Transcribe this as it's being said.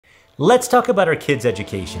Let's talk about our kids'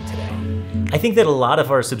 education today. I think that a lot of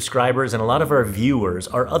our subscribers and a lot of our viewers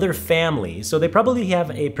are other families, so they probably have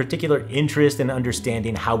a particular interest in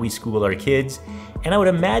understanding how we school our kids. And I would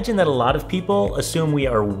imagine that a lot of people assume we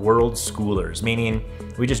are world schoolers, meaning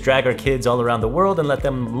we just drag our kids all around the world and let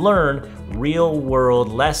them learn real world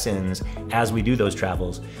lessons as we do those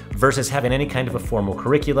travels, versus having any kind of a formal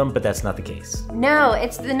curriculum, but that's not the case. No,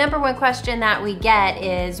 it's the number one question that we get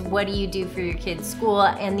is, what do you do for your kids' school?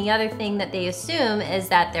 And the other thing that they assume is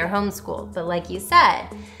that they're homeschooled. But like you said,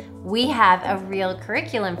 we have a real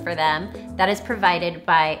curriculum for them that is provided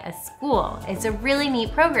by a school. It's a really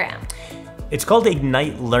neat program. It's called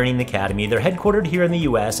Ignite Learning Academy. They're headquartered here in the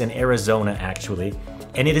US, in Arizona actually,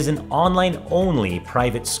 and it is an online-only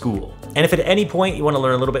private school. And if at any point you want to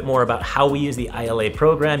learn a little bit more about how we use the ILA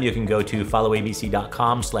program, you can go to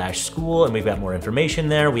followabc.com/school, and we've got more information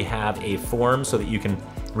there. We have a form so that you can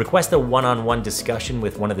request a one-on-one discussion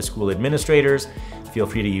with one of the school administrators. Feel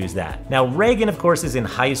free to use that. Now, Reagan, of course, is in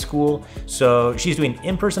high school, so she's doing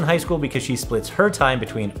in-person high school because she splits her time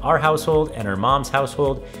between our household and her mom's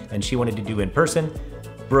household, and she wanted to do in-person.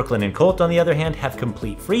 Brooklyn and Colt, on the other hand, have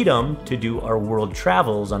complete freedom to do our world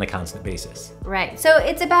travels on a constant basis. Right, so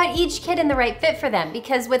it's about each kid and the right fit for them,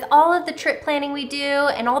 because with all of the trip planning we do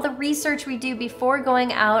and all the research we do before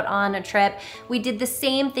going out on a trip, we did the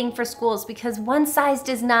same thing for schools because one size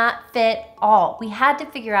does not fit all. We had to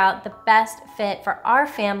figure out the best fit for our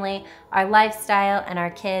family, our lifestyle, and our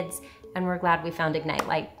kids, and we're glad we found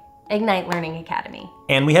Ignite Learning Academy.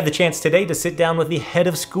 And we have the chance today to sit down with the head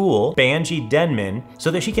of school, Banji Denman,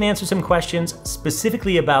 so that she can answer some questions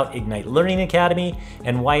specifically about Ignite Learning Academy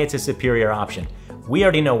and why it's a superior option. We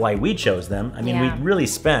already know why we chose them. I mean, we really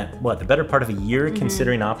spent, what, the better part of a year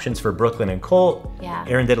considering options for Brooklyn and Colt. Yeah.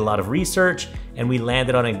 Erin did a lot of research, and we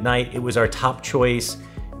landed on Ignite. It was our top choice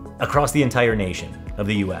across the entire nation of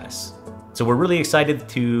the US. So we're really excited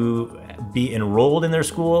to be enrolled in their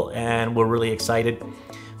school, and we're really excited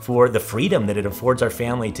for the freedom that it affords our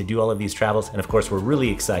family to do all of these travels. And of course, we're really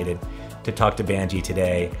excited to talk to Banji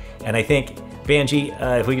today. And I think, Banji,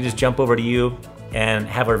 if we could just jump over to you and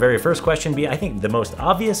have our very first question be, I think, the most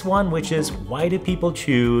obvious one, which is, why do people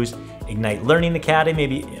choose Ignite Learning Academy,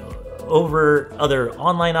 maybe over other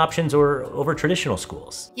online options or over traditional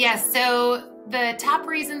schools? Yes, so the top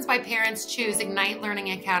reasons why parents choose Ignite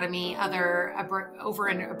Learning Academy over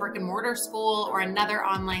in a brick and mortar school or another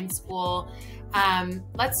online school.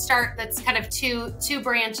 Let's kind of two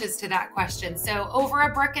branches to that question. So over a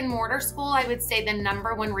brick and mortar school, I would say the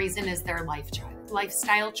number one reason is their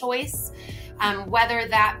lifestyle choice. Whether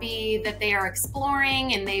that be that they are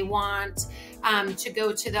exploring and they want to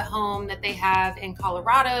go to the home that they have in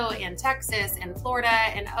Colorado and Texas and Florida,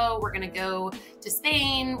 and oh, we're gonna go to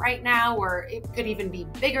Spain right now, or it could even be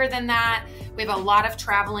bigger than that. We have a lot of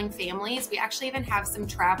traveling families. We actually even have some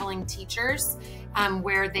traveling teachers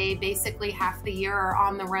where they basically half the year are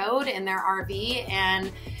on the road in their RV,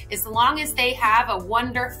 and as long as they have a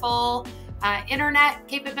wonderful internet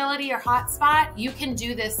capability or hotspot, you can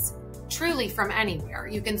do this truly from anywhere.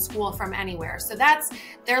 You can school from anywhere. So that's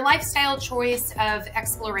their lifestyle choice of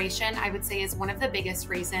exploration, I would say, is one of the biggest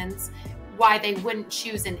reasons why they wouldn't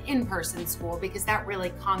choose an in-person school, because that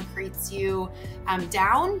really concretes you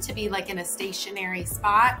down to be like in a stationary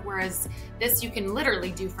spot, whereas this you can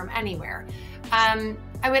literally do from anywhere.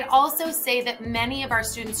 I would also say that many of our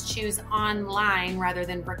students choose online rather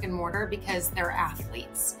than brick and mortar because they're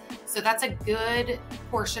athletes. So that's a good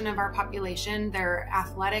portion of our population. They're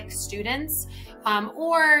athletic students,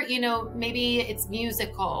 or maybe it's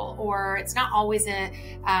musical, or it's not always a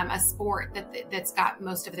sport that's got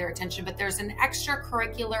most of their attention, but there's an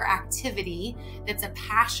extracurricular activity that's a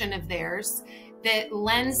passion of theirs that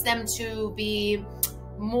lends them to be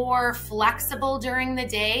more flexible during the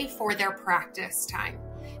day for their practice time.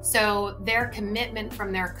 So their commitment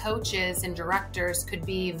from their coaches and directors could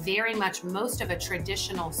be very much most of a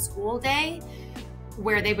traditional school day,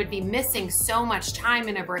 where they would be missing so much time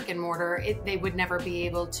in a brick and mortar, they would never be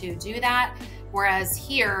able to do that. Whereas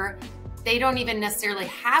here, they don't even necessarily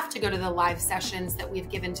have to go to the live sessions that we've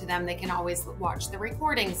given to them. They can always watch the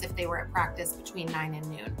recordings if they were at practice between 9 and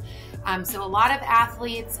noon. So a lot of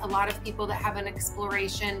athletes, a lot of people that have an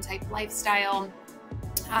exploration type lifestyle,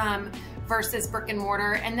 versus brick and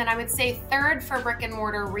mortar. And then I would say third for brick and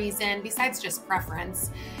mortar reason, besides just preference,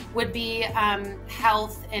 would be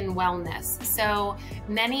health and wellness. So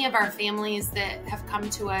many of our families that have come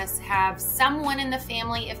to us have someone in the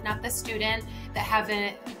family, if not the student, that have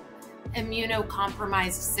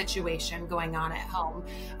immunocompromised situation going on at home,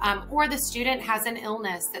 or the student has an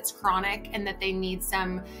illness that's chronic and that they need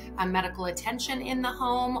some medical attention in the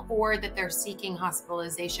home, or that they're seeking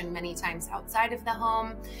hospitalization many times outside of the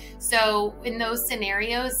home. So in those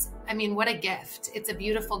scenarios, I mean, what a gift. It's a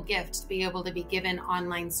beautiful gift to be able to be given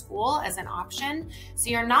online school as an option. So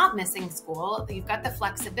you're not missing school. You've got the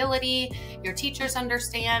flexibility, your teachers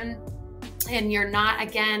understand, and you're not,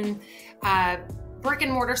 again, brick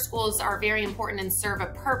and mortar schools are very important and serve a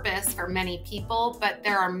purpose for many people, but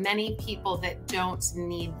there are many people that don't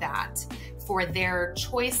need that for their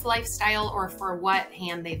choice lifestyle or for what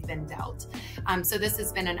hand they've been dealt. So this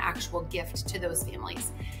has been an actual gift to those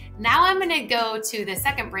families. Now I'm going to go to the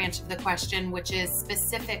second branch of the question, which is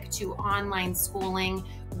specific to online schooling.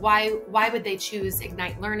 Why would they choose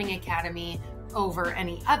Ignite Learning Academy over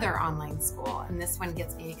any other online school? And this one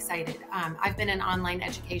gets me excited. I've been in online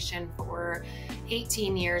education for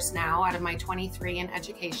 18 years now, out of my 23 in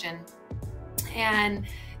education. And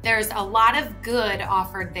there's a lot of good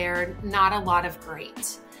offered there, not a lot of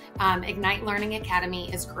great. Ignite Learning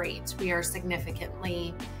Academy is great. We are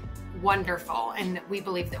significantly wonderful, and we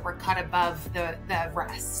believe that we're cut above the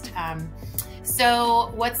rest.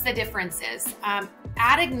 So what's the differences?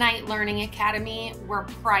 At Ignite Learning Academy, we're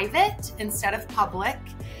private instead of public.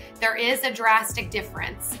 There is a drastic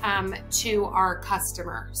difference to our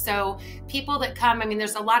customer. So people that come, I mean,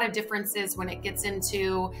 there's a lot of differences when it gets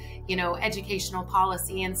into, you know, educational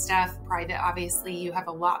policy and stuff. Private, obviously, you have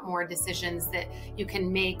a lot more decisions that you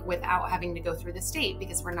can make without having to go through the state,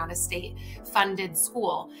 because we're not a state-funded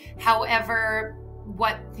school. However,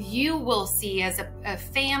 what you will see as a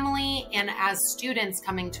family and as students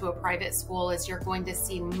coming to a private school is you're going to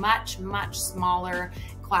see much, much smaller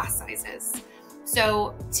class sizes.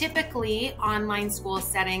 So typically online school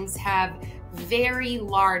settings have very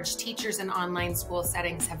large, teachers in online school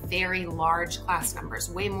settings have very large class numbers,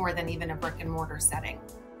 way more than even a brick and mortar setting.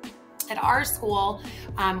 At our school,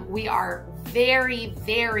 we are very,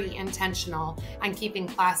 very intentional on keeping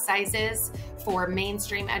class sizes for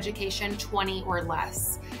mainstream education 20 or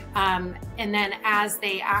less. And then as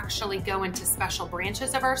they actually go into special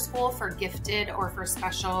branches of our school for gifted or for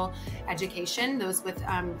special education, those with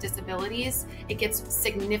disabilities, it gets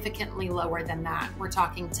significantly lower than that. We're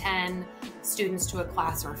talking 10 students to a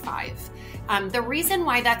class or 5. The reason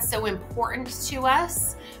why that's so important to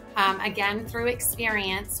us, again, through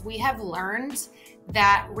experience, we have learned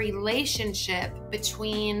that relationship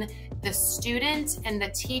between the student and the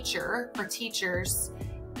teacher or teachers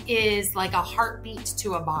is like a heartbeat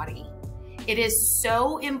to a body. It is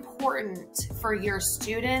so important for your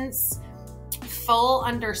students' full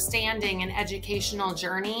understanding and educational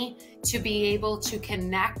journey to be able to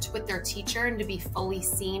connect with their teacher and to be fully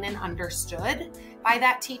seen and understood by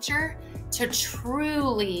that teacher to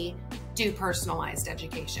truly do personalized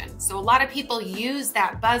education. So a lot of people use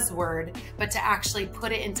that buzzword, but to actually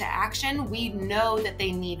put it into action, we know that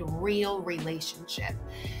they need real relationship.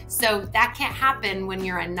 So that can't happen when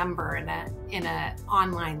you're a number in a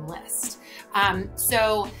online list.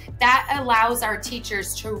 So that allows our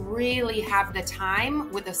teachers to really have the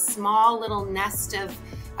time with a small little nest of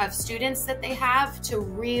students that they have to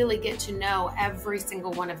really get to know every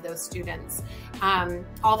single one of those students,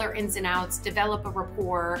 all their ins and outs, develop a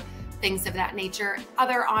rapport, things of that nature.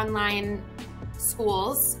 Other online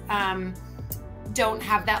schools don't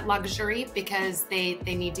have that luxury because they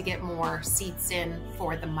need to get more seats in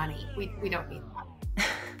for the money. We don't need that.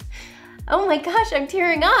 Oh my gosh, I'm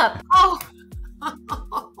tearing up. Oh,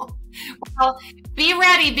 well, be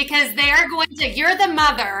ready because they are going to, you're the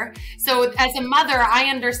mother. So as a mother, I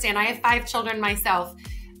understand. I have 5 children myself.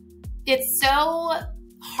 It's so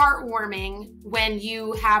heartwarming when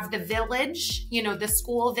you have the village, you know, the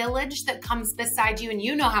school village that comes beside you, and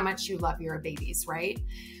you know how much you love your babies, right?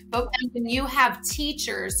 But when you have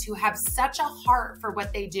teachers who have such a heart for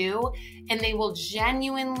what they do, and they will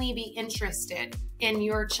genuinely be interested in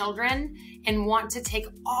your children and want to take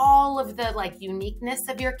all of the like uniqueness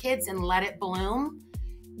of your kids and let it bloom,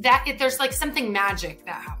 there's like something magic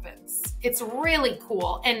that happens. It's really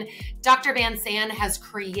cool. And Dr. Van Zandt has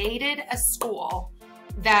created a school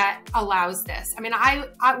that allows this. I mean,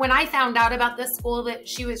 when I found out about this school that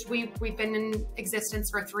we've been in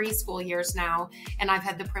existence for 3 school years now, and I've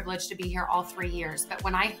had the privilege to be here all 3 years. But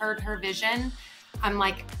when I heard her vision, I'm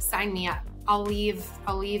like, sign me up. I'll leave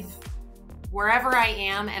wherever I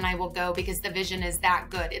am and I will go because the vision is that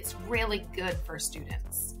good. It's really good for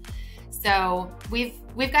students. So we've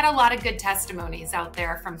got a lot of good testimonies out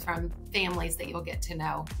there from families that you'll get to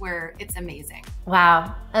know where it's amazing.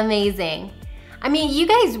 Wow, amazing. I mean, you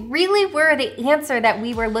guys really were the answer that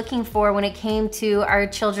we were looking for when it came to our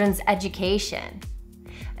children's education.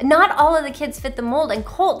 Not all of the kids fit the mold, and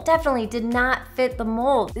Colt definitely did not fit the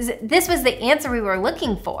mold. This was the answer we were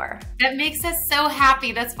looking for. That makes us so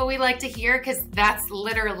happy. That's what we like to hear, because that's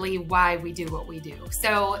literally why we do what we do.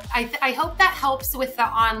 So I hope that helps with the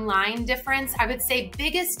online difference. I would say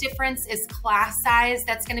biggest difference is class size.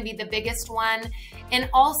 That's going to be the biggest one. And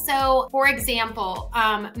also, for example,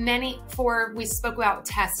 we spoke about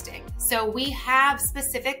testing. So we have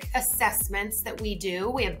specific assessments that we do.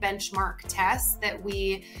 We have benchmark tests that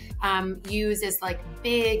we use as like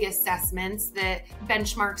big assessments that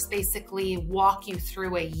benchmarks basically walk you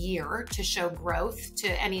through a year to show growth to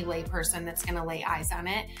any layperson that's going to lay eyes on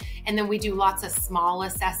it. And then we do lots of small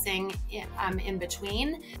assessing in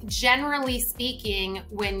between. Generally speaking,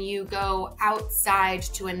 when you go outside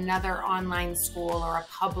to another online school or a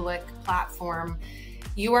public platform,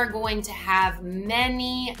 you are going to have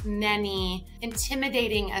many, many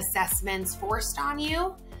intimidating assessments forced on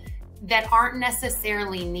you that aren't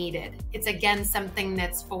necessarily needed. It's again something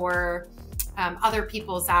that's for other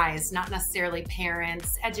people's eyes, not necessarily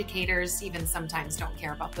parents. Educators even sometimes don't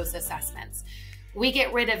care about those assessments. We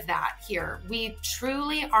get rid of that here. We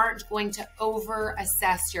truly aren't going to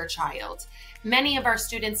over-assess your child. Many of our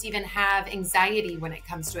students even have anxiety when it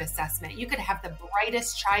comes to assessment. You could have the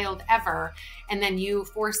brightest child ever, and then you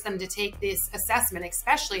force them to take this assessment,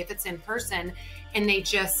 especially if it's in person, and they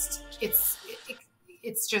just,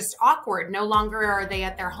 it's just awkward. No longer are they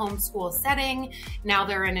at their homeschool setting. Now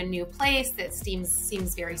they're in a new place that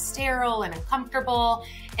seems very sterile and uncomfortable.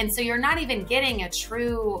 And so you're not even getting a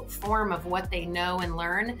true form of what they know and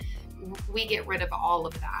learn. We get rid of all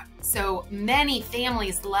of that. So many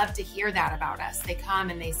families love to hear that about us. They come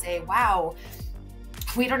and they say, wow,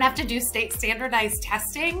 we don't have to do state standardized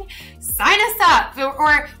testing. Sign us up.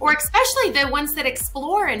 Or especially the ones that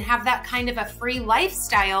explore and have that kind of a free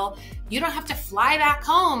lifestyle. You don't have to fly back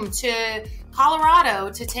home to Colorado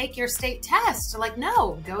to take your state test. Like,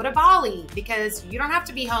 no, go to Bali, because you don't have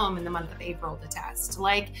to be home in the month of April to test.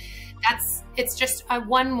 Like, it's just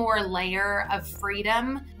one more layer of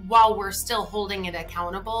freedom while we're still holding it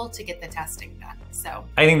accountable to get the testing done. So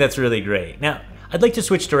I think that's really great. Now, I'd like to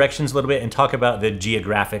switch directions a little bit and talk about the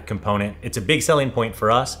geographic component. It's a big selling point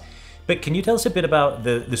for us. But can you tell us a bit about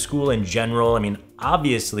the school in general? I mean,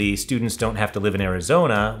 obviously, students don't have to live in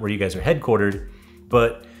Arizona, where you guys are headquartered,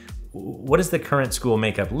 but what does the current school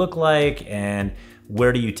makeup look like, and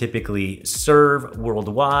where do you typically serve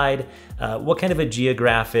worldwide? What kind of a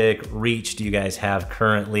geographic reach do you guys have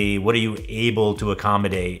currently? What are you able to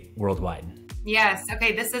accommodate worldwide? Yes.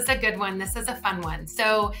 Okay. This is a good one. This is a fun one.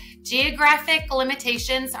 So geographic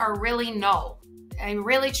limitations are really null. I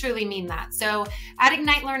really truly mean that. So at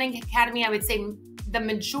Ignite Learning Academy, I would say the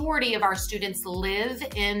majority of our students live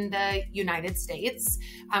in the United States.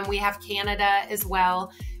 We have Canada as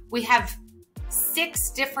well. We have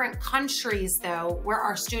 6 different countries though where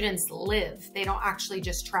our students live. They don't actually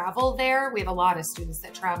just travel there. We have a lot of students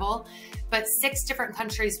that travel, but 6 different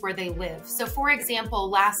countries where they live. So for example,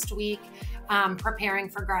 last week, preparing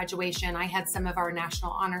for graduation, I had some of our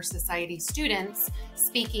National Honor Society students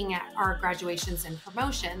speaking at our graduations and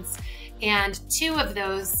promotions. And 2 of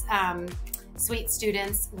those sweet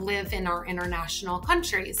students live in our international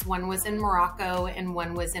countries. One was in Morocco and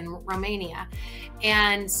one was in Romania.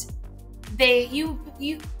 And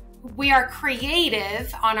we are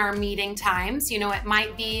creative on our meeting times. You know, it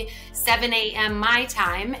might be 7 a.m. my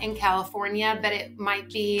time in California, but it might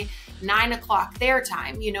be 9 o'clock their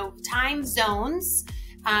time. You know, time zones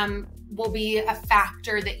will be a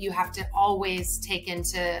factor that you have to always take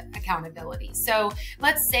into accountability. So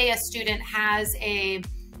let's say a student has a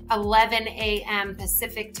 11 a.m.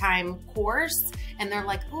 Pacific time course, and they're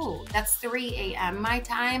like, ooh, that's 3 a.m. my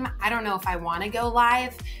time. I don't know if I want to go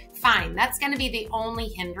live. Fine, that's going to be the only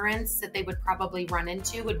hindrance that they would probably run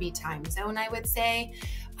into would be time zone, I would say.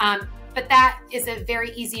 But that is a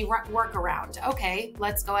very easy workaround. Okay,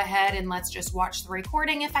 let's go ahead and let's just watch the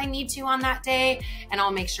recording if I need to on that day, and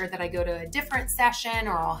I'll make sure that I go to a different session,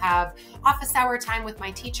 or I'll have office hour time with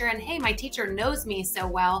my teacher, and hey, my teacher knows me so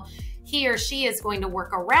well, he or she is going to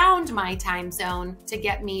work around my time zone to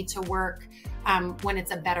get me to work when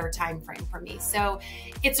it's a better time frame for me. So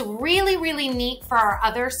it's really, really neat for our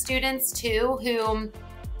other students too, who,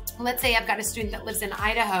 let's say I've got a student that lives in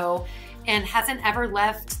Idaho and hasn't ever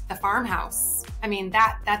left the farmhouse. I mean,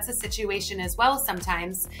 that's a situation as well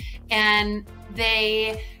sometimes. And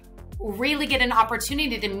they really get an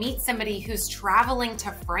opportunity to meet somebody who's traveling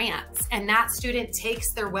to France, and that student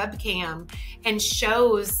takes their webcam and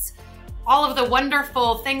shows all of the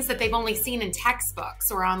wonderful things that they've only seen in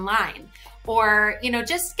textbooks or online. or, you know,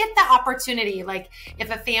 just get the opportunity. Like if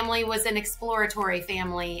a family was an exploratory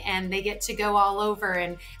family and they get to go all over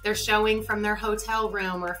and they're showing from their hotel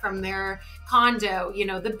room or from their condo, you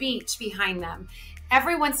know, the beach behind them.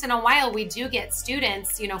 Every once in a while, we do get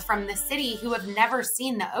students, you know, from the city who have never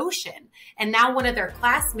seen the ocean. And now one of their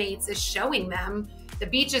classmates is showing them the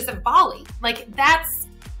beaches of Bali. Like that's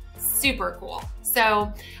super cool.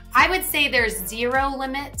 So I would say there's zero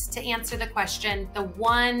limit to answer the question. The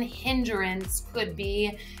one hindrance could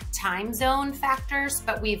be time zone factors,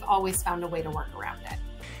 but we've always found a way to work around it.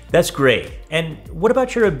 That's great. And what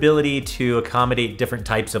about your ability to accommodate different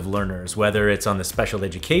types of learners, whether it's on the special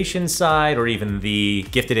education side or even the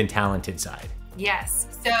gifted and talented side? Yes.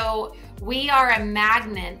 So we are a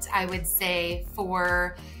magnet, I would say,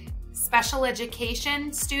 for special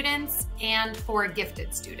education students and for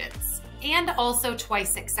gifted students, and also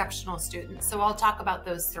twice exceptional students. So I'll talk about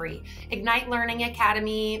those three. Ignite Learning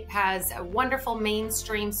Academy has a wonderful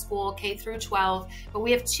mainstream school, K through 12, but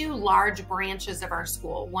we have two large branches of our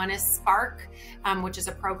school. One is Spark, which is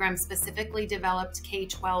a program specifically developed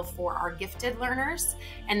K-12 for our gifted learners.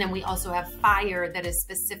 And then we also have Fire, that is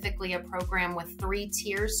specifically a program with 3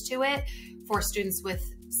 tiers to it for students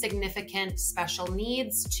with significant special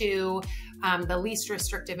needs to the least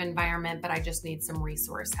restrictive environment, but I just need some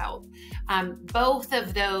resource help. Both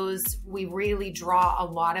of those, we really draw a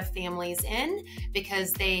lot of families in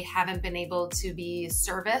because they haven't been able to be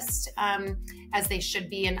serviced as they should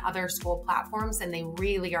be in other school platforms, and they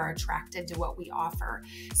really are attracted to what we offer.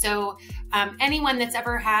 So anyone that's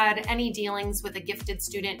ever had any dealings with a gifted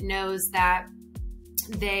student knows that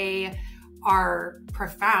they are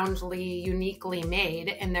profoundly uniquely made,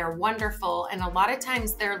 and they're wonderful. And a lot of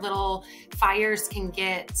times their little fires can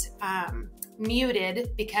get muted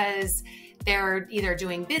because they're either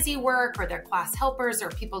doing busy work or they're class helpers or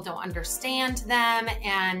people don't understand them.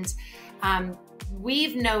 And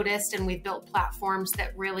we've noticed, and we've built platforms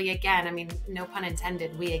that really, again, I mean, no pun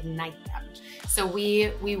intended, we ignite them. So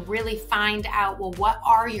we really find out, well, what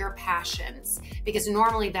are your passions? Because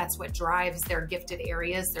normally that's what drives their gifted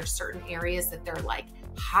areas. There's certain areas that they're like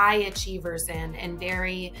high achievers in, and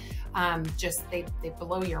very just, they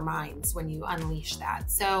blow your minds when you unleash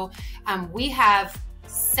that. So we have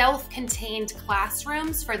self-contained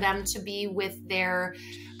classrooms for them to be with their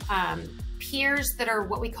peers that are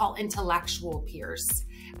what we call intellectual peers.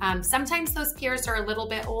 Sometimes those peers are a little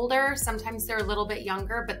bit older, sometimes they're a little bit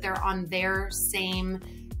younger, but they're on their same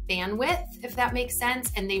bandwidth, if that makes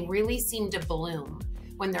sense. And they really seem to bloom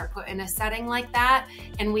when they're put in a setting like that.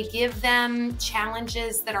 And we give them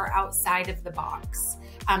challenges that are outside of the box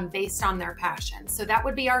based on their passion. So that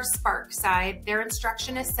would be our Spark side. Their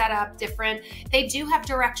instruction is set up different. They do have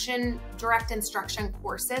direct instruction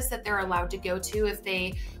courses that they're allowed to go to if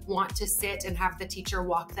they want to sit and have the teacher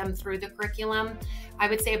walk them through the curriculum. I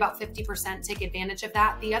would say about 50% take advantage of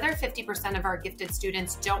that. The other 50% of our gifted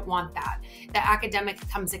students don't want that. The academic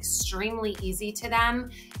comes extremely easy to them.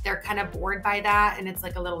 They're kind of bored by that, and it's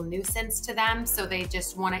like a little nuisance to them. So they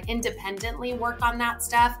just want to independently work on that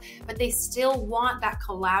stuff, but they still want that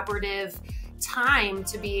collaborative time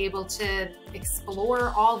to be able to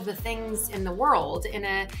explore all of the things in the world in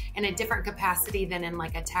a different capacity than in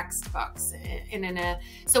like a textbooks.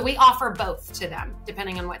 So we offer both to them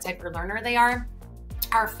depending on what type of learner they are.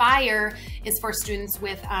 Our Fire is for students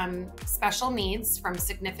with special needs, from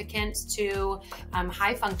significant to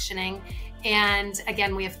high functioning. And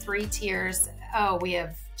again, we have 3 tiers. Oh, we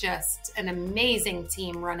have just an amazing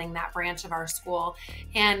team running that branch of our school.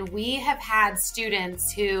 And we have had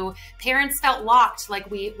students who parents felt locked, like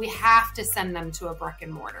we have to send them to a brick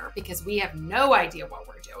and mortar because we have no idea what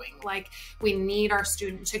we're doing. Like, we need our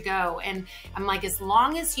student to go. And I'm like, as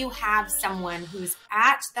long as you have someone who's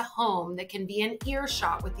at the home that can be in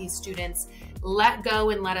earshot with these students, let go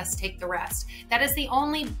and let us take the rest. That is the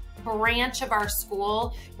only branch of our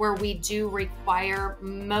school where we do require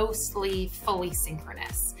mostly fully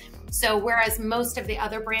synchronous. So whereas most of the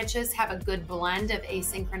other branches have a good blend of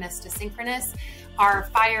asynchronous to synchronous, our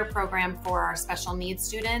Fire program for our special needs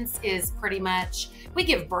students is pretty much, we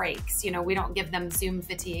give breaks, you know, we don't give them Zoom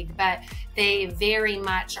fatigue, but they very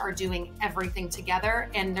much are doing everything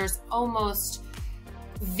together, and there's almost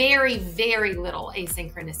very, very little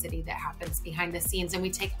asynchronicity that happens behind the scenes, and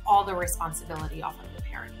we take all the responsibility off of the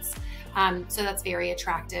parents. So that's very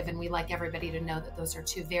attractive, and we like everybody to know that those are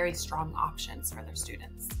 2 very strong options for their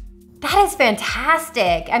students. That is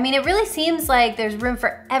fantastic. I mean, it really seems like there's room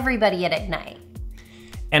for everybody at Ignite.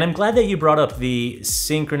 And I'm glad that you brought up the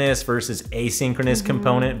synchronous versus asynchronous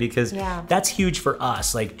component, because that's huge for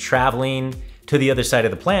us. Like, traveling to the other side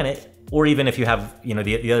of the planet, or even if you have,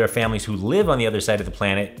 the other families who live on the other side of the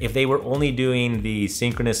planet, if they were only doing the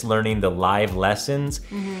synchronous learning, the live lessons,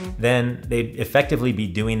 then they'd effectively be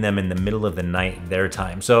doing them in the middle of the night, their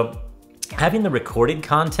time. So having the recorded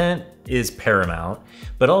content is paramount,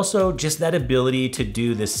 but also just that ability to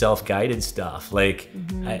do this self-guided stuff. Like,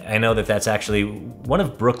 I know that that's actually one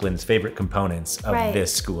of Brooklyn's favorite components of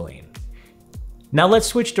this schooling. Now let's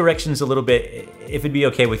switch directions a little bit, if it'd be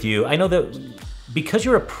okay with you. I know that because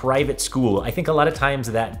you're a private school, I think a lot of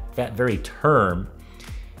times that very term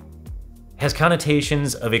has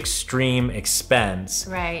connotations of extreme expense.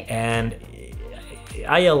 Right. And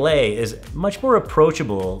ILA is much more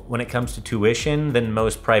approachable when it comes to tuition than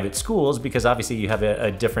most private schools, because obviously you have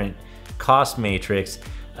a different cost matrix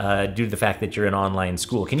due to the fact that you're an online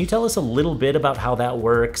school. Can you tell us a little bit about how that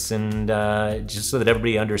works, and just so that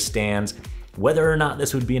everybody understands whether or not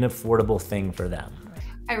this would be an affordable thing for them?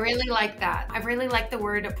 I really like that. I really like the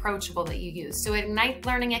word approachable that you use. So Ignite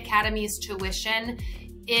Learning Academy's tuition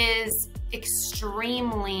is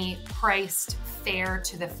extremely priced fair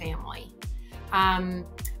to the family.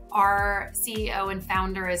 Our CEO and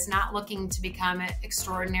founder is not looking to become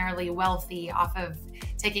extraordinarily wealthy off of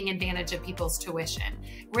taking advantage of people's tuition.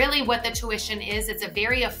 Really what the tuition is, it's a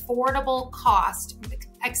very affordable cost,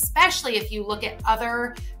 especially if you look at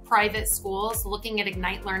other private schools. Looking at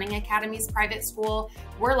Ignite Learning Academy's private school,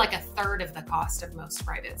 we're like a third of the cost of most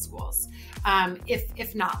private schools,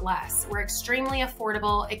 if not less. We're extremely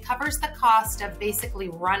affordable. It covers the cost of basically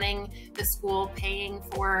running the school, paying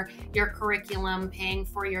for your curriculum, paying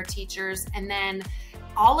for your teachers, and then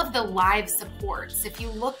all of the live supports. If you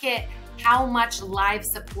look at how much live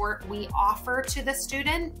support we offer to the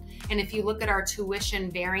student, and if you look at our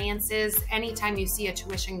tuition variances, anytime you see a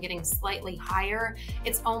tuition getting slightly higher,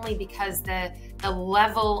 it's only because the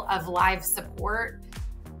level of live support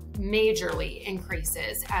majorly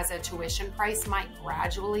increases as a tuition price might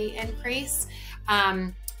gradually increase.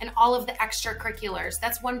 And all of the extracurriculars.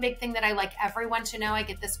 That's one big thing that I like everyone to know. I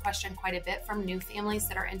get this question quite a bit from new families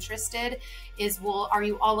that are interested is, well, are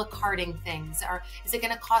you a la carting things? Or is it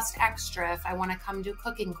gonna cost extra if I wanna come to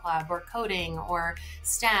cooking club or coding or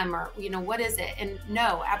STEM, or what is it? And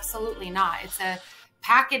no, absolutely not. It's a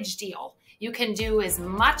package deal. You can do as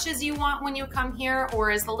much as you want when you come here or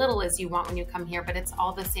as little as you want when you come here, but it's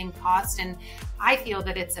all the same cost. And I feel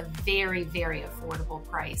that it's a very, very affordable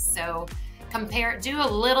price. So do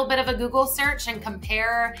a little bit of a Google search and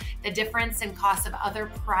compare the difference in cost of other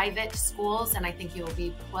private schools, and I think you will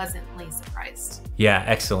be pleasantly surprised. Yeah,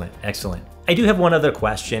 excellent, excellent. I do have one other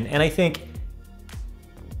question, and I think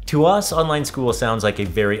to us, online school sounds like a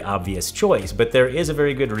very obvious choice, but there is a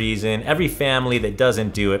very good reason. Every family that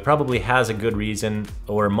doesn't do it probably has a good reason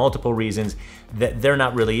or multiple reasons that they're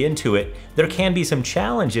not really into it. There can be some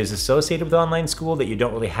challenges associated with online school that you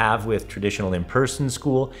don't really have with traditional in-person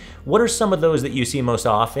school. What are some of those that you see most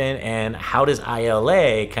often, and how does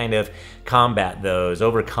ILA kind of combat those,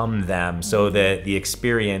 overcome them, so that the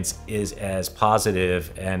experience is as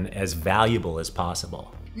positive and as valuable as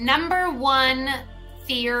possible? Number one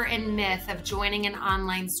fear and myth of joining an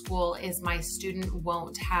online school is my student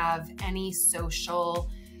won't have any social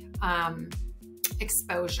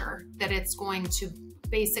exposure, that it's going to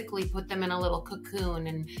basically put them in a little cocoon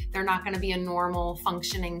and they're not going to be a normal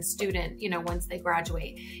functioning student, once they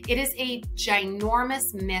graduate. It is a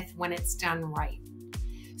ginormous myth when it's done right.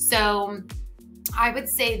 So I would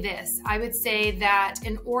say this. I would say that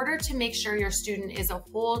in order to make sure your student is a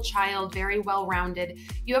whole child, very well-rounded,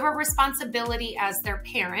 you have a responsibility as their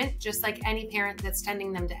parent, just like any parent that's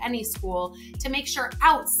sending them to any school, to make sure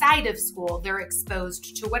outside of school they're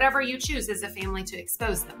exposed to whatever you choose as a family to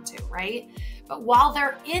expose them to, right? But while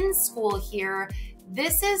they're in school here,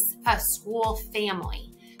 this is a school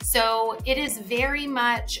family. So it is very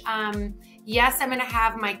much, yes, I'm going to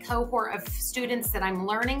have my cohort of students that I'm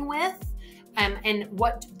learning with, and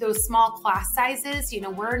what those small class sizes,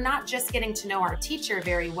 we're not just getting to know our teacher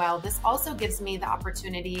very well. This also gives me the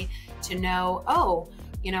opportunity to know,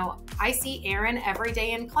 I see Erin every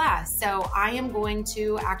day in class. So I am going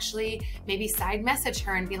to actually maybe side message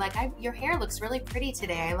her and be like, your hair looks really pretty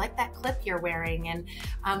today. I like that clip you're wearing.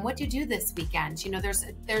 And what do you do this weekend?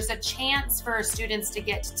 There's a chance for students to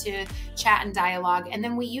get to chat and dialogue. And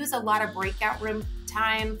then we use a lot of breakout room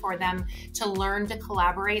time for them to learn to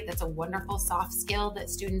collaborate. That's a wonderful soft skill that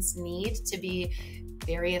students need to be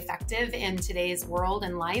very effective in today's world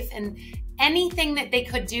and life. And anything that they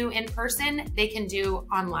could do in person, they can do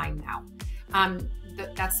online now.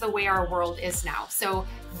 That's the way our world is now. So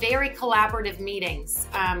very collaborative meetings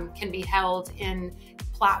can be held in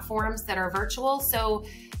platforms that are virtual. So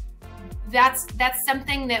that's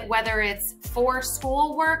something that, whether it's for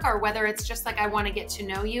schoolwork or whether it's just like, I want to get to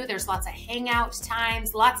know you, there's lots of hangout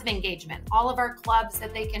times, lots of engagement, all of our clubs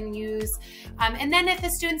that they can use. And then if the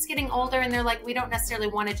student's getting older and they're like, we don't necessarily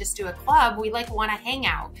want to just do a club, we like want to hang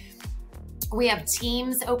out. We have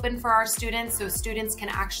teams open for our students, so students can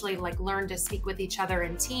actually like learn to speak with each other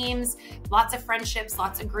in teams. Lots of friendships,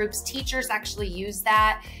 lots of groups. Teachers actually use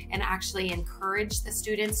that and actually encourage the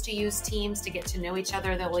students to use teams to get to know each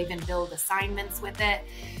other. They'll even build assignments with it.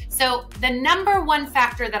 So the number one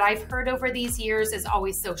factor that I've heard over these years is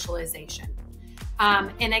always socialization.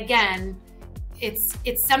 And again,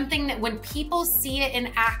 it's something that when people see it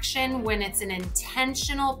in action, when it's an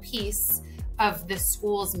intentional piece of the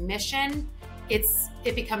school's mission,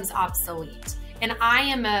 it becomes obsolete. And I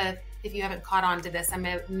am if you haven't caught on to this, I'm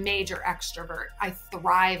a major extrovert. I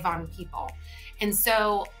thrive on people. And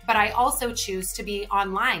so, but I also choose to be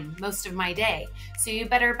online most of my day. So you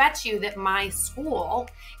better bet you that my school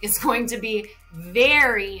is going to be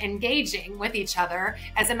very engaging with each other.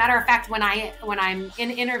 As a matter of fact, when I'm in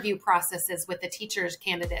interview processes with the teachers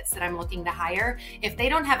candidates that I'm looking to hire, if they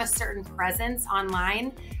don't have a certain presence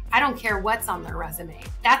online, I don't care what's on their resume.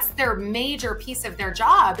 That's their major piece of their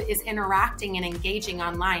job, is interacting and engaging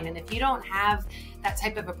online. And if you don't have that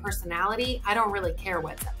type of a personality, I don't really care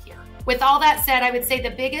what's up here. With all that said, I would say the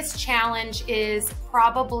biggest challenge is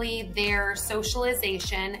probably their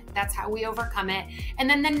socialization. That's how we overcome it. And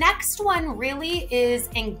then the next one really is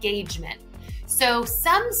engagement. So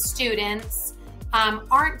some students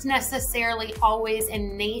aren't necessarily always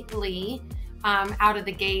innately out of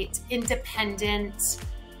the gate independent,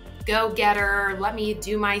 go-getter, let me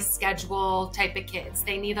do my schedule type of kids.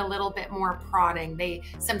 They need a little bit more prodding. They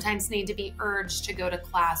sometimes need to be urged to go to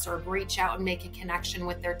class or reach out and make a connection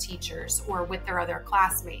with their teachers or with their other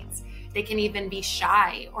classmates. They can even be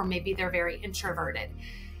shy, or maybe they're very introverted.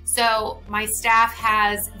 So my staff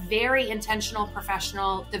has very intentional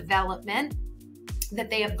professional development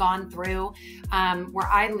that they have gone through, where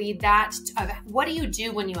I lead that. What do you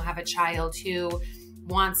do when you have a child who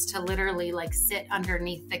wants to literally like sit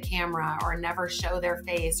underneath the camera or never show their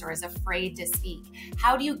face or is afraid to speak?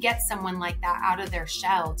 How do you get someone like that out of their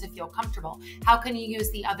shell to feel comfortable? How can you use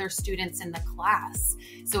the other students in the class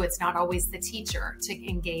so it's not always the teacher to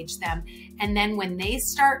engage them? And then when they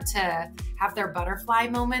start to have their butterfly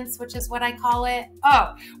moments, which is what I call it,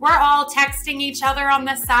 oh, we're all texting each other on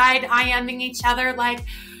the side, IMing each other like,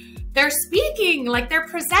 they're speaking, like they're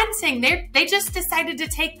presenting. They just decided to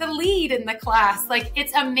take the lead in the class. Like,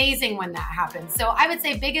 it's amazing when that happens. So I would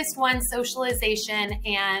say biggest one, socialization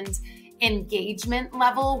and engagement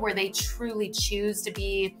level, where they truly choose to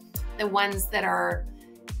be the ones that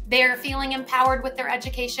they're feeling empowered with their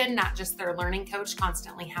education, not just their learning coach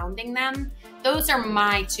constantly hounding them. Those are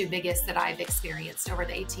my two biggest that I've experienced over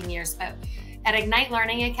the 18 years. But at Ignite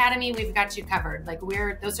Learning Academy, we've got you covered. Like,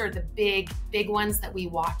 those are the big ones that we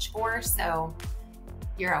watch for. So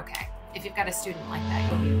you're okay. If you've got a student like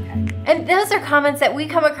that, you'll be okay. And those are comments that we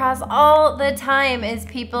come across all the time, is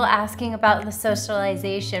people asking about the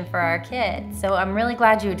socialization for our kids. So I'm really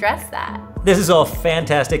glad you addressed that. This is all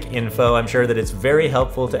fantastic info. I'm sure that it's very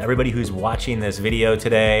helpful to everybody who's watching this video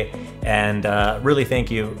today. And really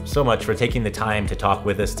thank you so much for taking the time to talk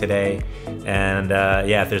with us today. And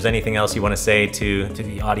yeah, if there's anything else you want to say to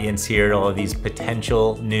the audience here, all of these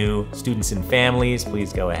potential new students and families,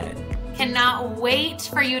 please go ahead. Cannot wait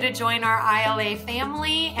for you to join our ILA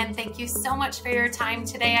family, and thank you so much for your time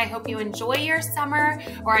today. I hope you enjoy your summer,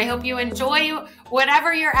 or I hope you enjoy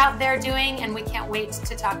whatever you're out there doing, and we can't wait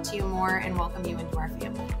to talk to you more and welcome you into our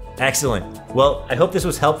family. Excellent. Well, I hope this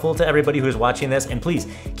was helpful to everybody who's watching this, and please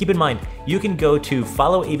keep in mind, you can go to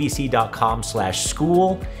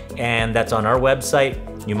followabc.com/school, and that's on our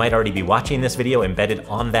website. You might already be watching this video embedded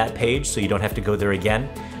on that page, so you don't have to go there again.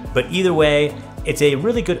 But either way, it's a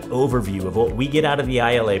really good overview of what we get out of the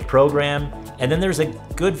ILA program. And then there's a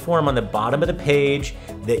good form on the bottom of the page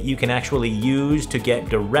that you can actually use to get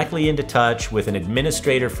directly into touch with an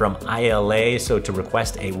administrator from ILA. So to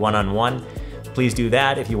request a one-on-one, please do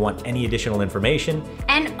that if you want any additional information.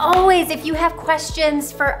 And always, if you have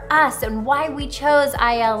questions for us and why we chose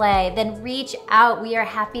ILA, then reach out. We are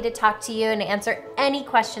happy to talk to you and answer any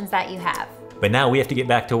questions that you have. But now we have to get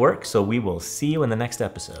back to work, so we will see you in the next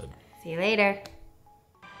episode. See you later.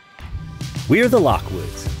 We are the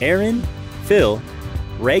Lockwoods, Aaron, Phil,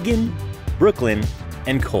 Reagan, Brooklyn,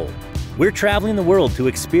 and Cole. We're traveling the world to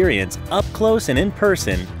experience up close and in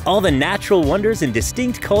person all the natural wonders and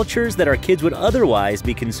distinct cultures that our kids would otherwise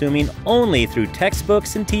be consuming only through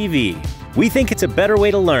textbooks and TV. We think it's a better way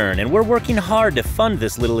to learn, and we're working hard to fund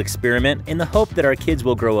this little experiment in the hope that our kids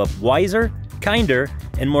will grow up wiser, kinder,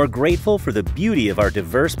 and more grateful for the beauty of our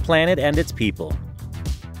diverse planet and its people.